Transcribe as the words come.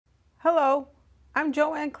Hello, I'm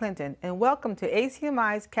Joanne Clinton, and welcome to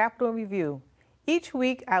ACMi's Capitol Review. Each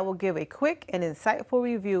week, I will give a quick and insightful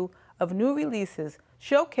review of new releases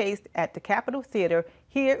showcased at the Capitol Theater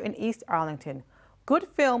here in East Arlington. Good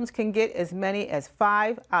films can get as many as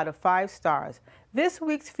 5 out of 5 stars. This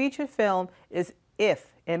week's featured film is If,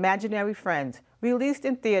 Imaginary Friends, released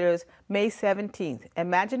in theaters May 17th.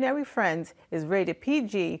 Imaginary Friends is rated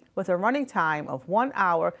PG with a running time of 1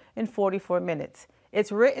 hour and 44 minutes.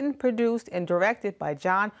 It's written, produced, and directed by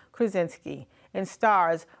John Krasinski and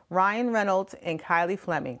stars Ryan Reynolds and Kylie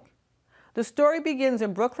Fleming. The story begins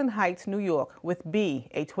in Brooklyn Heights, New York, with Bee,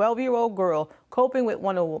 a 12-year-old girl coping with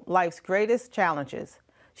one of life's greatest challenges.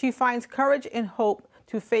 She finds courage and hope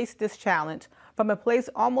to face this challenge from a place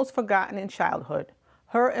almost forgotten in childhood,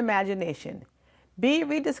 her imagination. Bee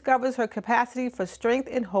rediscovers her capacity for strength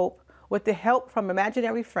and hope with the help from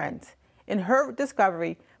imaginary friends. In her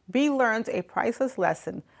discovery, Bee learns a priceless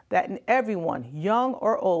lesson that in everyone, young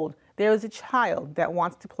or old, there is a child that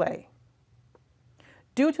wants to play.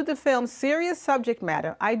 Due to the film's serious subject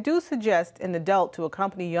matter, I do suggest an adult to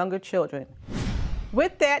accompany younger children.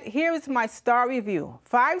 With that, here is my star review.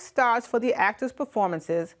 5 stars for the actors'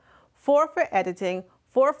 performances, 4 for editing,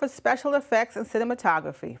 4 for special effects and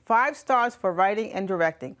cinematography, 5 stars for writing and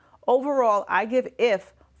directing. Overall, I give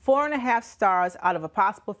If 4.5 stars out of a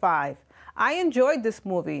possible 5. I enjoyed this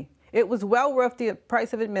movie. It was well worth the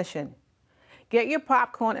price of admission. Get your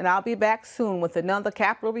popcorn and I'll be back soon with another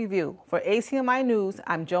Capitol Review. For ACMi News,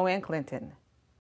 I'm Joanne Clinton.